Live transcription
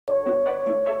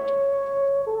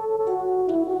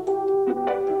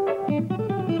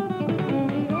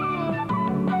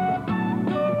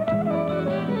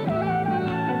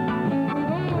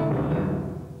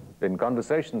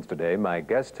Conversations today, my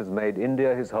guest has made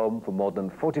India his home for more than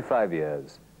 45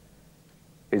 years.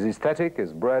 His aesthetic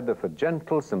is bred of a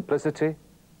gentle simplicity,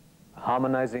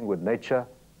 harmonizing with nature,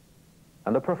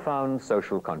 and a profound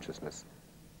social consciousness.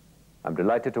 I'm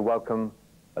delighted to welcome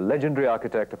a legendary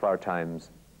architect of our times,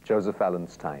 Joseph Allen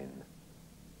Stein.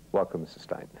 Welcome, Mr.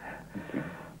 Stein.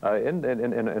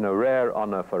 In a rare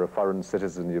honor for a foreign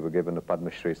citizen, you were given a Padma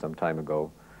Shri some time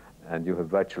ago, and you have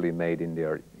virtually made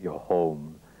India your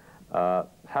home.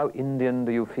 How Indian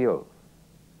do you feel?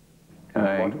 In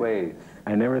what ways?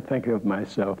 I never think of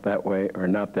myself that way or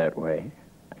not that way.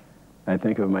 I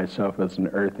think of myself as an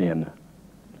Earthian.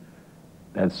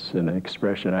 That's an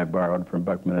expression I borrowed from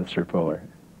Buckminster Fuller.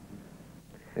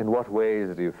 In what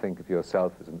ways do you think of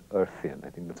yourself as an Earthian? I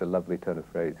think that's a lovely turn of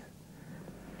phrase.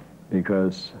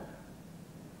 Because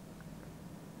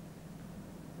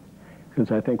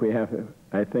I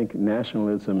think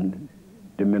nationalism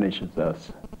diminishes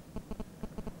us.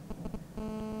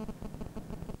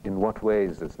 In what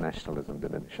ways does nationalism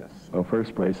diminish us? Well,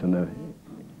 first place in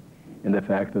the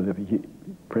fact that the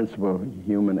principle of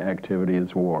human activity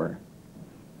is war.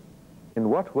 In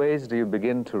what ways do you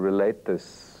begin to relate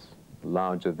this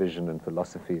larger vision and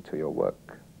philosophy to your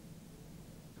work?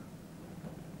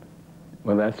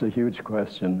 Well, that's a huge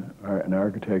question. And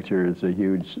architecture is a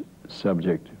huge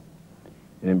subject.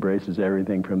 It embraces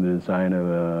everything from the design of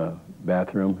a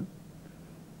bathroom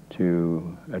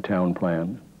to a town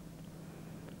plan.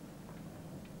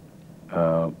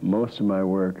 Most of my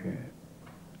work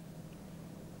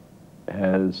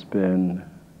has been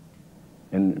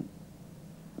in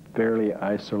fairly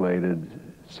isolated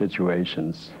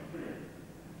situations.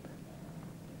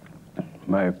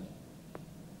 My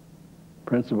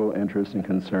principal interest and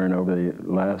concern over the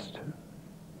last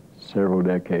several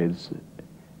decades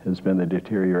has been the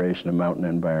deterioration of mountain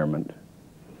environment.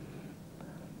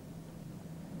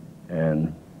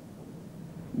 And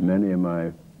many of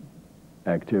my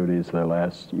activities the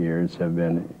last years have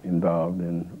been involved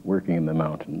in working in the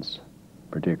mountains,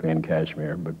 particularly in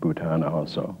Kashmir, but Bhutan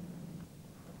also.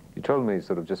 You told me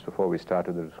sort of just before we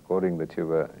started the recording that you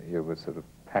were sort of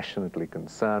passionately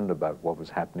concerned about what was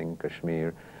happening in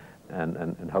Kashmir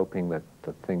and hoping that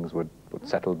things would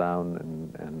settle down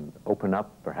and open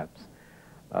up, perhaps.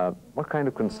 What kind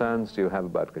of concerns do you have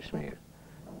about Kashmir?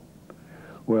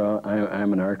 Well,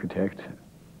 I'm an architect,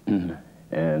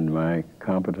 and my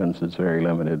competence is very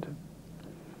limited.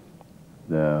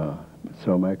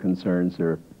 So my concerns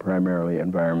are primarily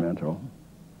environmental,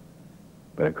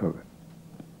 but of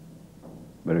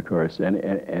course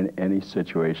any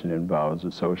situation involves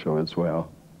a social as well.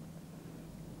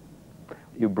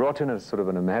 You brought in a sort of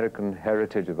an American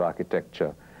heritage of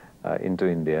architecture into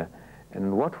India. And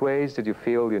in what ways did you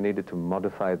feel you needed to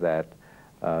modify that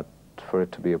for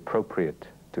it to be appropriate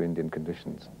to Indian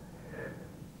conditions?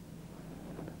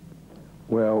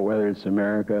 Well, whether it's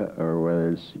America or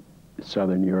whether it's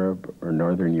Southern Europe or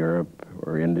Northern Europe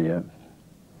or India,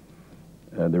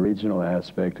 the regional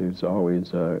aspect is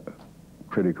always a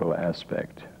critical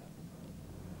aspect.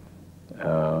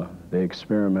 The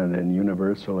experiment in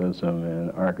universalism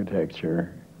and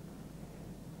architecture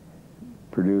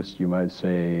produced, you might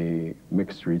say,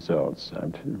 mixed results.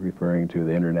 I'm referring to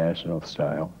the international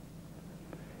style.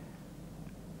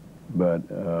 But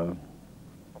the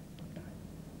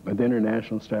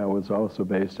international style was also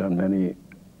based on many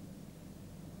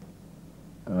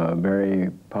very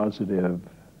positive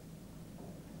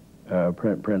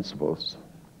principles.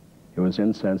 It was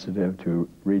insensitive to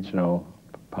regional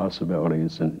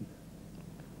possibilities, and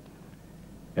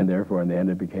therefore in the end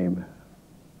it became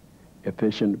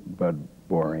efficient but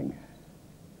boring.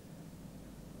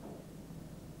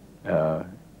 Now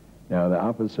the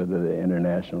opposite of the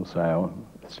international style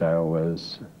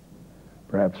was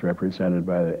perhaps represented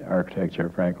by the architecture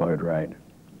of Frank Lloyd Wright,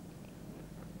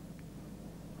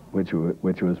 which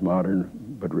was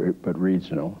modern but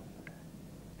regional,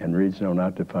 and regional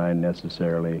not defined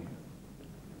necessarily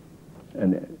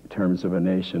in terms of a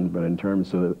nation, but in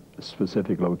terms of a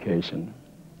specific location,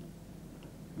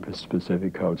 a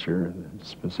specific culture, a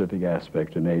specific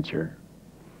aspect of nature.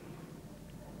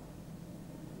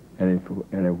 And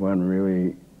if one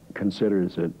really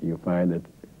considers it, you find that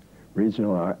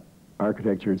regional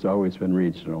architecture has always been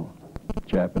regional.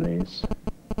 Japanese,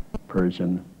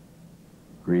 Persian,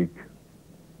 Greek,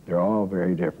 they're all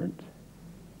very different.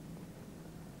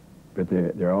 But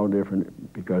they're all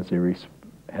different because they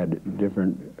had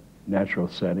different natural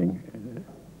setting.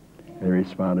 They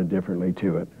responded differently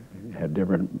to it, had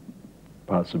different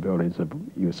possibilities of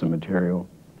use of material.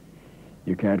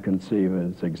 You can't conceive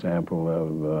as example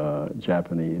of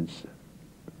Japanese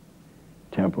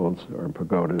temples or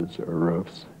pagodas or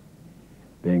roofs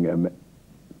being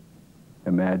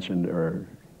imagined or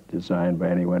designed by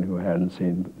anyone who hadn't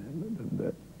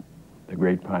seen the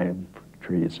great pine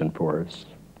trees and forests.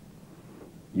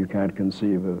 You can't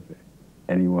conceive of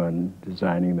anyone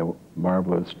designing the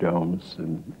marvelous domes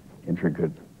and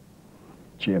intricate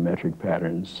geometric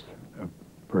patterns of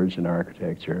Persian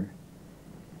architecture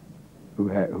who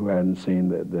hadn't seen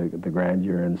the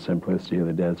grandeur and simplicity of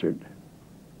the desert.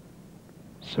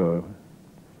 So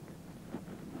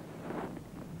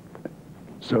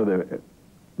the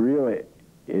real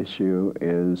issue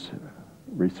is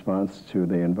response to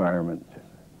the environment.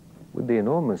 With the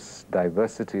enormous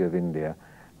diversity of India,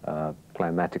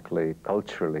 climatically,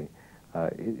 culturally,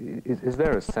 is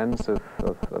there a sense of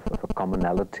a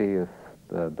commonality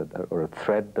or a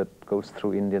thread that goes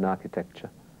through Indian architecture?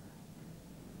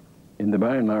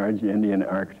 By and large, Indian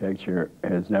architecture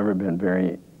has never been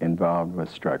very involved with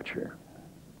structure.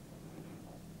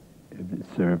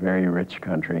 It's a very rich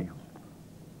country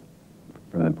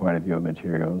from the point of view of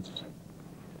materials,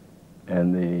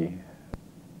 and the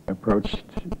approach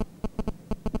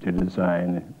to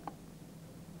design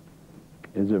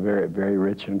is a very, very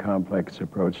rich and complex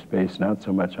approach based not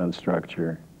so much on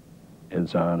structure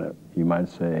as on, you might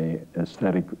say,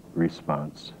 aesthetic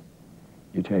response.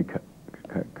 You take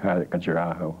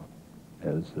Khajuraho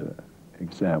as an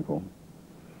example.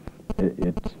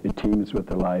 It teems with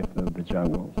the life of the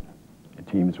jungle. It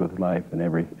teems with life in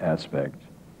every aspect.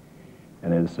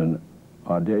 And it's an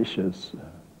audacious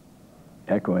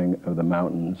echoing of the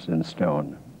mountains in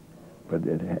stone. But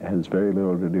it has very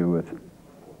little to do with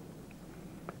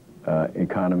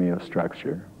economy of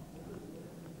structure.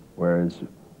 Whereas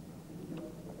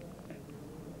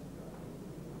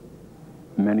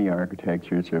many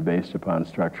architectures are based upon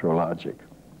structural logic.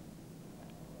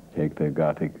 Take the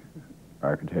Gothic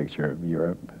architecture of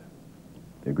Europe,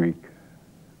 the Greek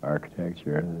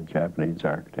architecture, the Japanese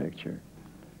architecture.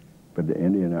 But the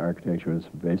Indian architecture was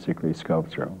basically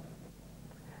sculptural.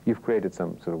 You've created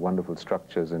some sort of wonderful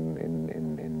structures in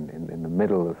the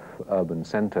middle of urban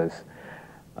centers.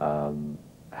 How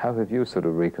have you sort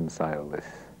of reconciled this?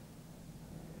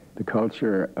 The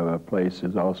culture of a place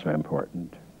is also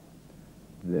important.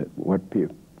 What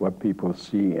people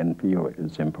see and feel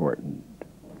is important.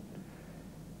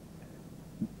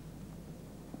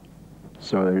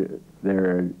 So there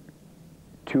are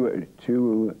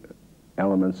two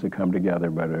elements that come together,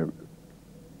 but are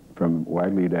from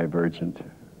widely divergent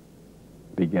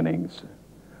beginnings.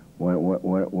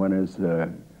 One is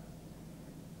the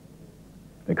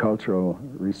cultural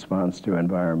response to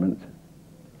environment,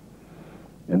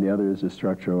 and the other is the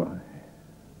structural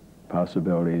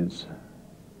possibilities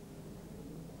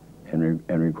and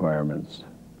requirements.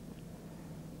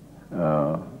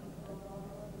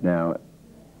 Now,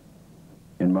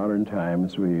 in modern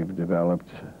times, we've developed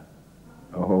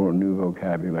a whole new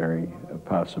vocabulary of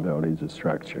possibilities of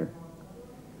structure.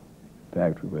 In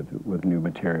fact, with new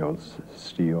materials,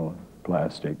 steel,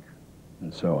 plastic,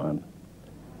 and so on.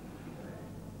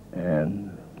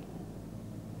 And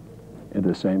at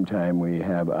the same time, we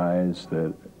have eyes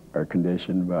that are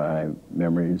conditioned by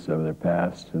memories of the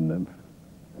past and the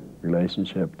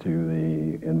relationship to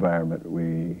the environment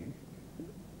we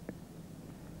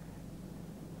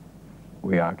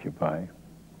occupy.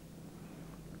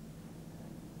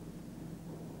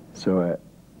 So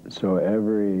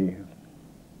every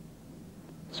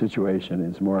situation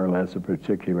is more or less a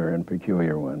particular and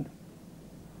peculiar one.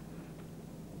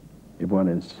 If one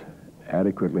is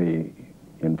adequately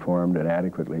informed and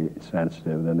adequately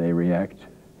sensitive, then they react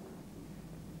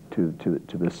to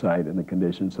the site and the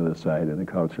conditions of the site and the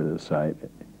culture of the site.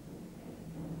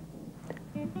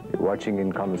 You're watching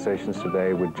In Conversations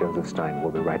today with Joseph Stein.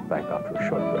 We'll be right back after a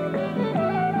short break.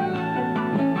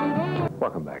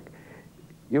 Welcome back.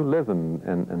 You live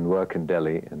and work in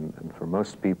Delhi, and for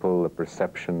most people, the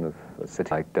perception of a city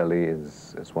like Delhi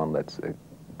is one that's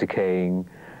decaying,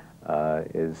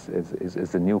 is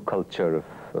the new culture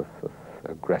of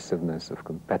aggressiveness, of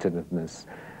competitiveness,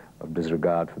 of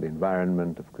disregard for the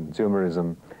environment, of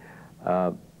consumerism.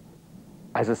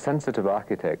 As a sensitive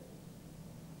architect,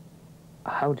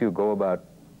 how do you go about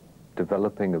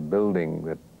developing a building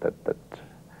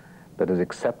that is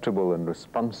acceptable and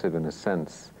responsive in a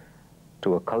sense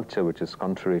to a culture which is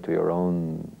contrary to your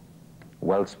own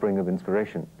wellspring of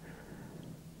inspiration?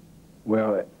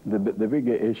 Well, the big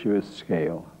issue is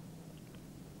scale.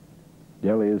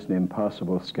 Delhi is an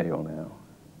impossible scale now.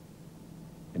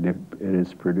 It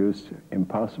has produced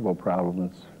impossible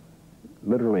problems,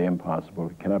 literally impossible.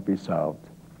 It cannot be solved.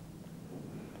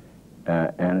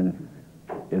 And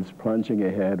it's plunging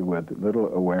ahead with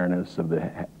little awareness of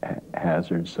the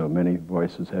hazards, so many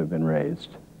voices have been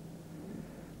raised.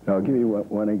 I'll give you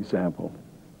one example.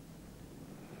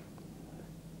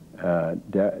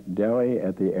 Delhi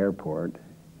at the airport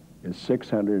is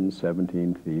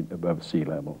 617 feet above sea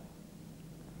level.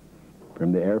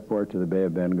 From the airport to the Bay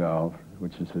of Bengal,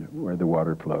 which is where the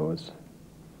water flows,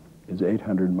 is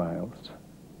 800 miles.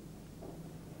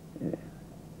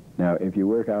 Now, if you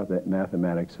work out the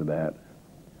mathematics of that,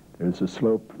 there's a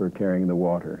slope for carrying the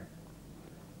water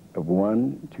of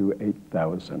 1 to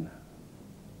 8,000.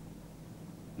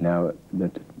 Now,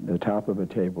 the top of a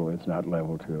table is not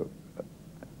level to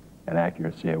an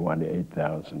accuracy of 1 to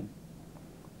 8,000.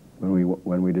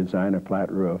 When we design a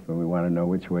flat roof and we want to know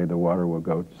which way the water will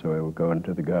go, so it will go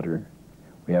into the gutter,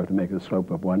 we have to make a slope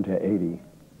of 1 to 80.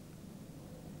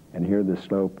 And here the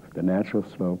slope, the natural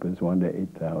slope, is 1 to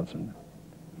 8,000.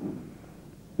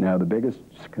 Now, the biggest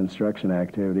construction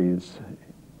activities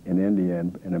in India,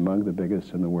 and among the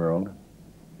biggest in the world,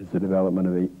 is the development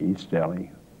of East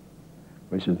Delhi,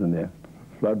 which is in the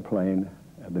floodplain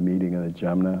of the meeting of the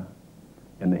Jamuna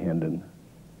and the Hindon.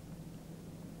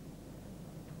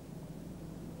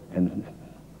 And,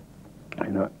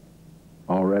 you know,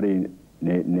 already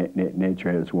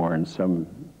nature has warned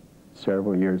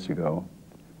several years ago,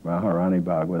 Maharani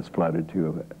Bagh was flooded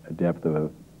to a depth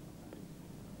of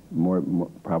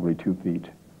probably 2 feet.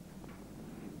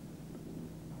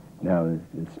 Now,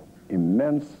 this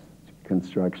immense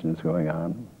construction is going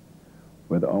on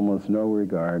with almost no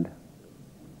regard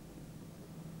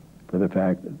for the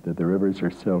fact that the rivers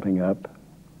are silting up,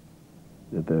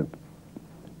 that the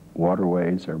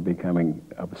waterways are becoming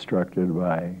obstructed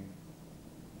by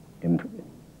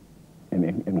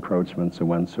encroachments of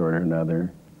one sort or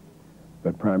another,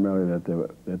 but primarily that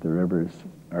the rivers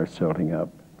are silting up.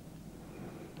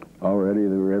 Already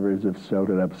the rivers have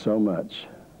silted up so much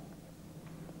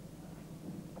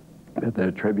that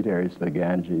the tributaries of the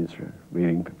Ganges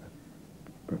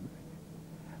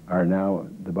are now,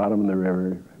 the bottom of the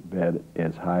river bed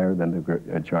is higher than the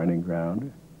adjoining ground,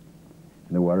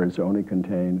 and the water is only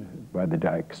contained by the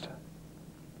dikes.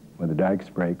 When the dikes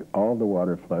break, all the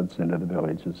water floods into the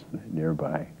villages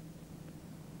nearby.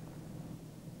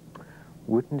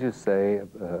 Wouldn't you say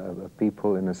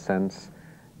people, in a sense,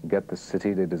 get the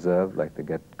city they deserve, like they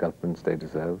get governments they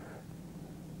deserve?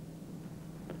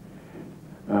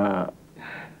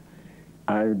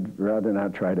 I'd rather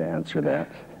not try to answer that.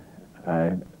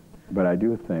 But I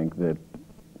do think that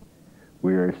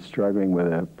we are struggling with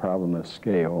a problem of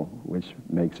scale, which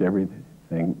makes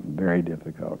everything very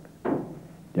difficult.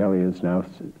 Delhi is now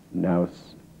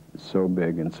so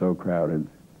big and so crowded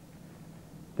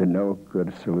that no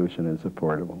good solution is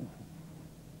affordable.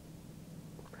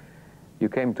 You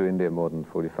came to India more than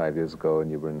 45 years ago,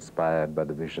 and you were inspired by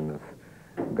the vision of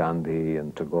Gandhi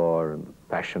and Tagore and the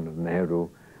passion of Nehru.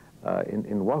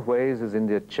 In what ways has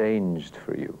India changed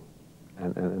for you?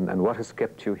 And what has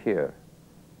kept you here?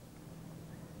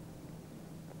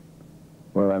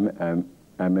 Well,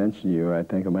 I mentioned to you, I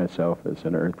think of myself as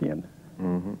an Earthian.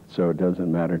 Mm-hmm. So it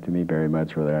doesn't matter to me very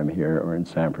much whether I'm here or in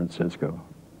San Francisco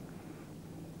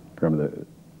from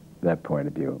that point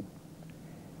of view.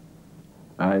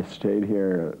 I stayed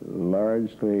here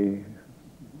largely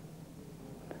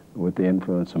with the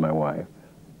influence of my wife.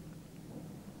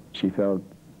 She felt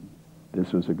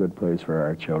this was a good place for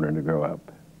our children to grow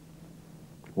up.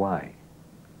 Why?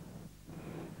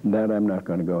 That I'm not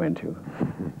going to go into.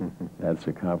 That's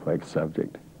a complex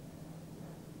subject.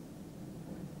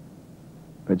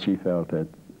 But she felt that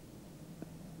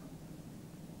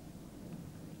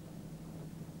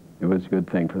it was a good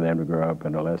thing for them to grow up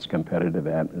in a less competitive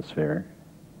atmosphere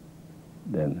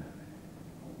than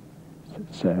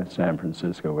San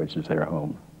Francisco, which is their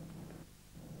home.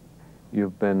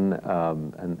 You've been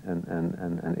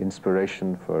an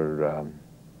inspiration for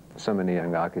so many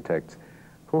young architects.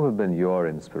 Who have been your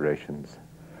inspirations?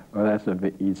 Well, that's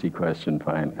an easy question,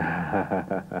 finally.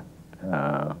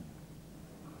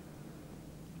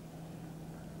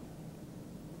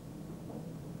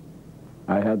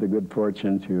 I had the good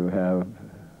fortune to have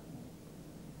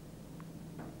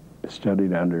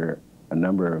studied under a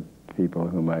number of people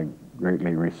whom I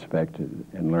greatly respected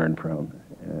and learned from.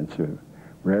 And it's a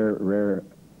rare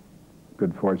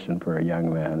good fortune for a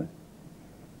young man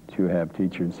to have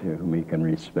teachers whom he can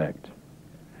respect.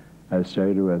 I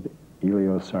studied with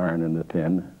Elio Saarinen in the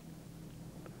Finn,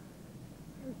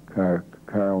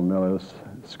 Carl Millos,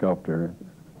 sculptor,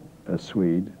 a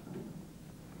Swede.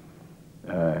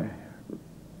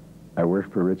 I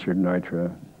worked for Richard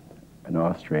Neutra, an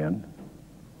Austrian,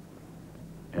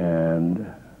 and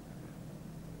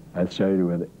I studied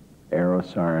with Eero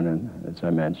Saarinen, as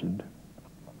I mentioned.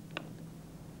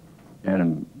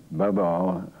 And above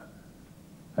all,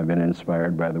 I've been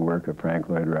inspired by the work of Frank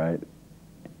Lloyd Wright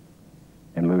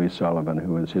and Louis Sullivan,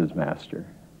 who was his master.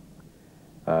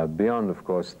 Beyond, of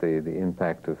course, the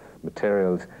impact of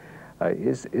materials,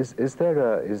 is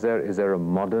there a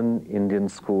modern Indian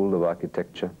school of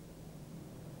architecture?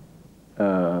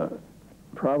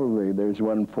 Probably there's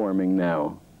one forming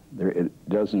now. It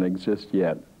doesn't exist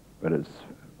yet, but it's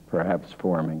perhaps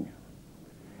forming.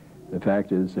 The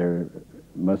fact is there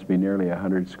must be nearly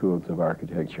 100 schools of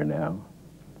architecture now.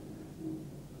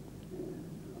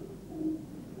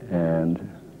 And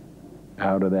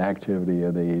out of the activity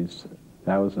of these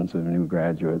thousands of new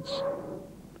graduates,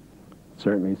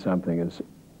 certainly something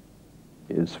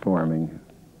is forming.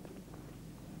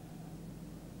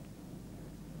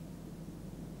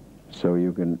 So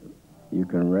you can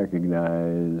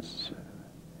recognize,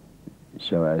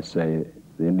 shall I say,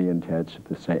 the Indian touch at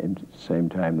the same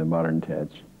time the modern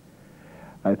touch.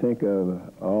 I think of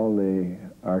all the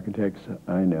architects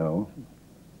I know,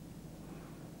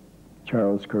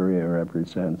 Charles Correa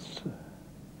represents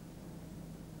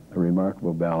a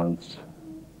remarkable balance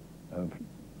of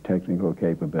technical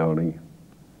capability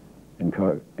and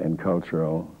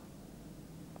cultural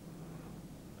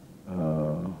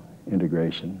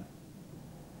integration.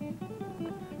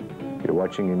 You're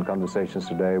watching In Conversations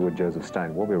Today with Joseph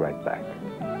Stein. We'll be right back.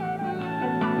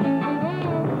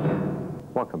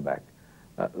 Welcome back.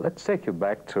 Let's take you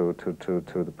back to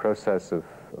the process of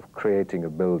creating a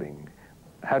building.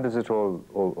 How does it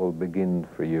all begin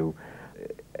for you?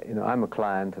 You know, I'm a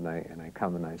client, and I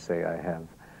come and I say I have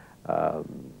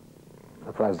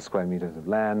 1,000 square meters of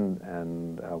land,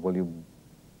 and will you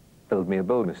build me a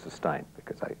building, Mr. Stein,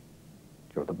 because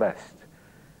you're the best.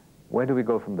 Where do we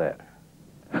go from there?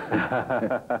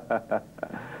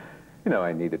 You know,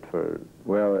 I need it for...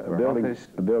 Well,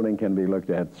 a building can be looked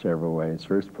at several ways.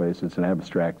 First place, it's an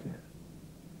abstract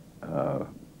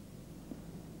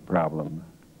problem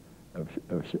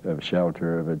of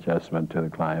shelter, of adjustment to the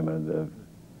climate, of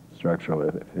structural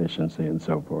efficiency, and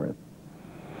so forth.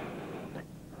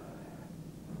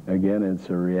 Again, it's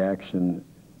a reaction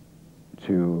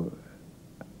to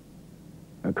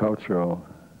a cultural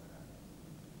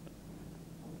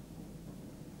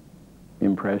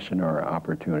impression or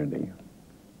opportunity.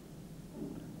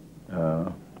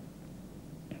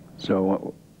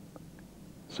 So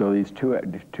these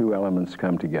two elements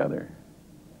come together.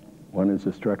 One is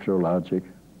the structural logic,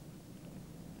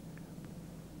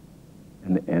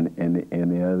 and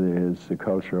the other is the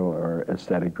cultural or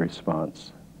aesthetic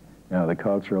response. Now, the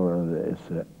cultural or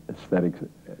the aesthetic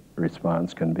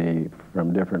response can be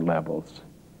from different levels.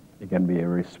 It can be a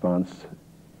response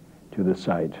to the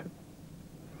site.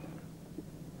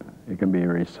 It can be a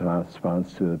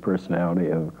response to the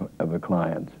personality of a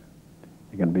client.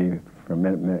 It can be from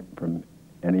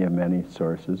any of many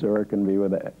sources, or it can be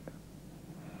with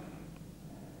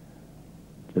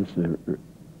just a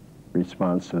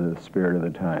response to the spirit of the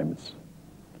times.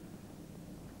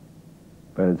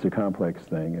 But it's a complex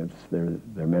thing. There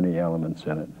are many elements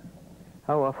in it.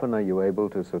 How often are you able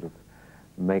to sort of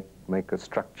make a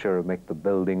structure, make the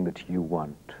building that you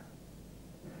want?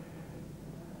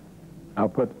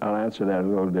 I'll answer that a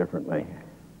little differently.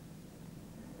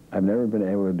 I've never been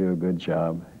able to do a good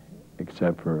job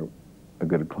except for a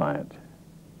good client.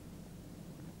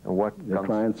 And the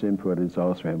client's input is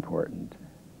also important.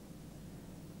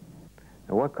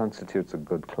 And what constitutes a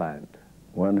good client?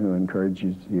 One who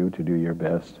encourages you to do your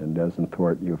best and doesn't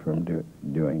thwart you from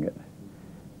doing it.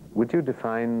 Would you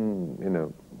define, you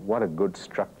know, what a good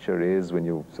structure is when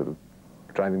you're sort of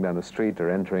driving down the street or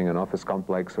entering an office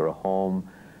complex or a home?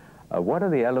 What are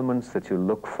the elements that you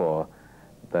look for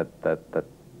that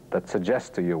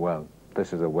suggest to you, well,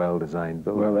 this is a well-designed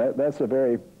building? Well, that's a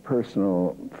very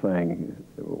personal thing.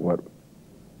 What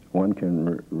one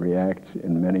can react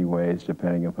in many ways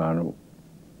depending upon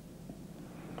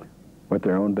what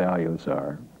their own values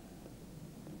are.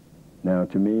 Now,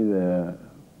 to me, the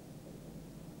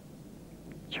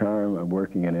charm of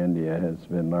working in India has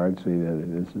been largely that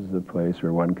this is the place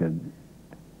where one could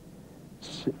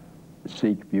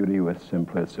seek beauty with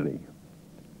simplicity.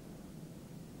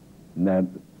 And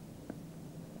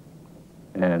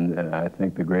I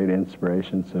think the great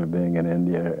inspirations of being in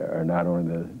India are not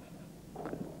only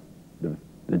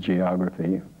the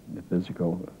geography, the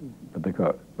physical,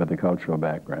 but the cultural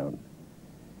background.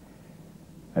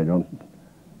 I don't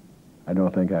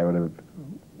think I would have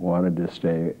wanted to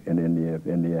stay in India if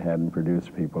India hadn't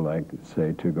produced people like,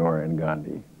 say, Tagore and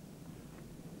Gandhi.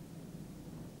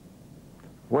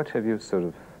 What have you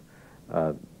sort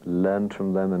of learned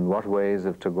from them, and what ways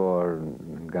have Tagore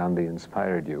and Gandhi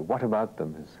inspired you? What about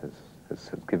them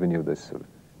has given you this sort of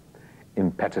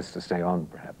impetus to stay on,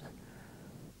 perhaps?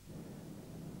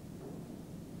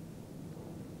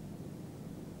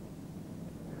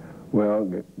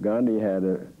 Well, Gandhi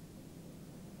had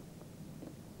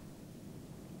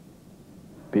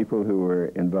people who were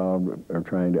involved or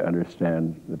trying to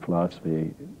understand the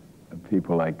philosophy of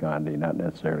people like Gandhi, not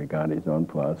necessarily Gandhi's own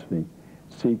philosophy,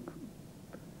 seek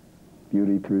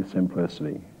beauty through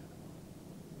simplicity.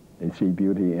 They see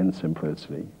beauty in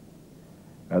simplicity.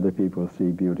 Other people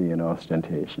see beauty in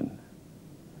ostentation.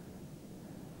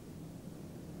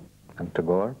 And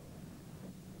Tagore?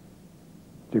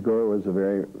 Tagore was a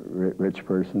very rich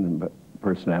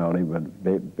personality, but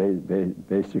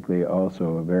basically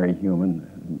also a very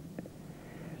human,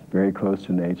 very close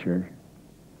to nature,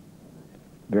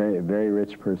 very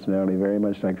rich personality, very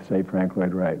much like, say, Frank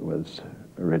Lloyd Wright was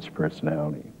a rich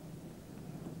personality.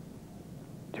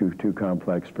 Too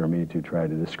complex for me to try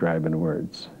to describe in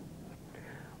words.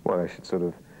 Well, I should sort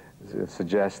of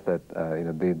suggest that you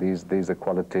know, these are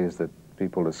qualities that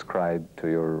people ascribe to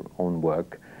your own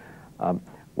work.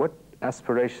 What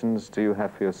aspirations do you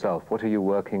have for yourself? What are you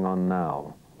working on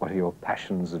now? What are your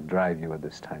passions that drive you at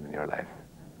this time in your life?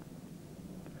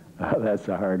 That's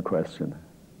a hard question.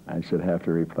 I should have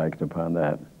to reflect upon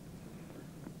that.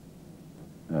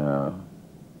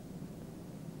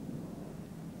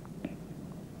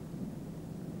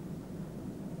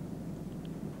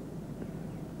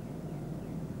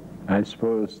 I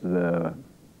suppose the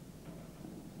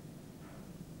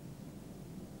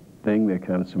thing that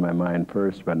comes to my mind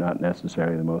first, but not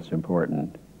necessarily the most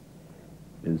important,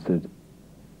 is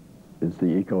the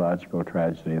ecological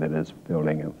tragedy that is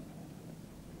building up,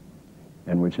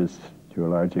 and which is to a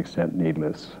large extent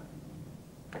needless.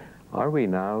 Are we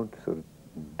now sort of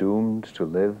doomed to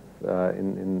live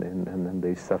in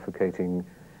these suffocating,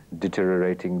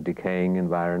 deteriorating, decaying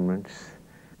environments?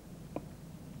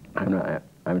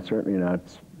 I'm certainly not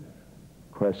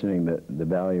questioning the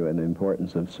value and the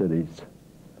importance of cities,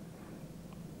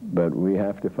 but we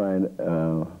have to find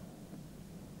an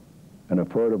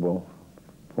affordable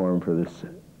form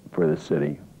for the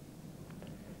city.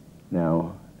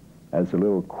 Now, as a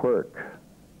little quirk,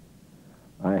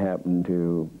 I happen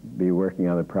to be working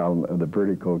on the problem of the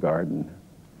vertical garden.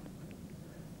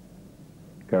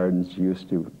 Gardens used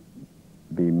to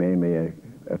be mainly an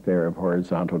affair of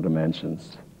horizontal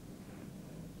dimensions.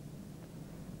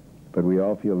 But we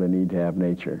all feel the need to have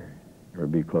nature, or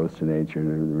be close to nature, to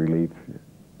relief.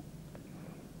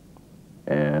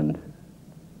 And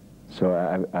so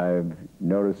I've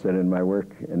noticed that in my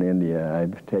work in India,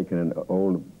 I've taken an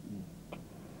old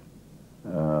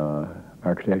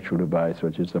architectural device,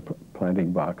 which is a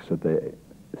planting box at the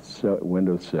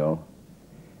windowsill,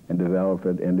 and developed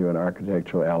it into an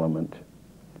architectural element.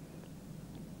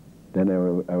 Then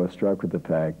I was struck with the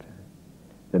fact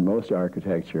that most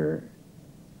architecture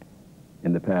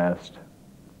in the past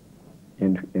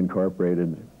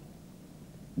incorporated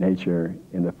nature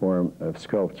in the form of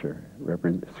sculpture,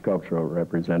 sculptural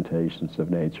representations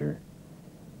of nature,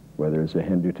 whether it's a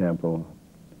Hindu temple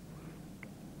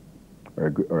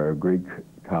or a Greek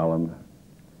column.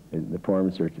 The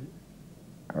forms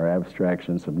are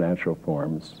abstractions of natural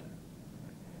forms.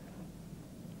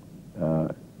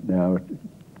 Now,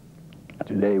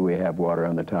 today we have water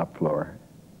on the top floor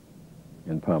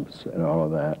and pumps and all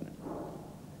of that.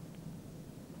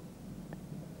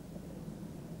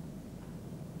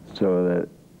 So that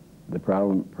the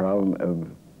problem of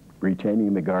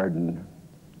retaining the garden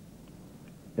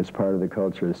as part of the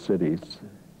culture of cities,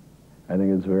 I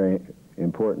think is a very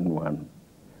important one.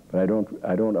 But I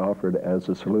don't offer it as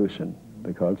a solution.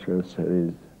 The culture of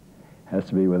cities has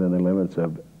to be within the limits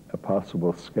of a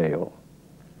possible scale.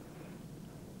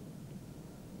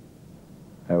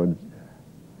 I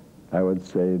would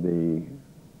say the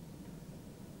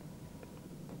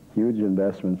huge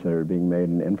investments that are being made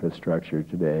in infrastructure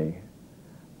today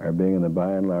are being,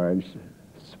 by and large,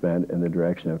 spent in the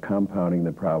direction of compounding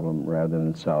the problem rather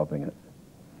than solving it.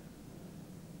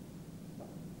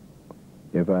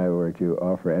 If I were to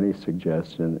offer any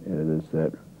suggestion, it is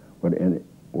that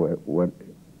what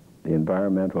the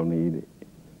environmental need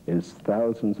is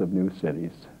thousands of new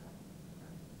cities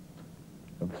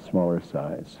of smaller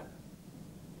size.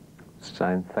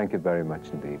 Stein, thank you very much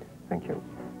indeed. Thank you.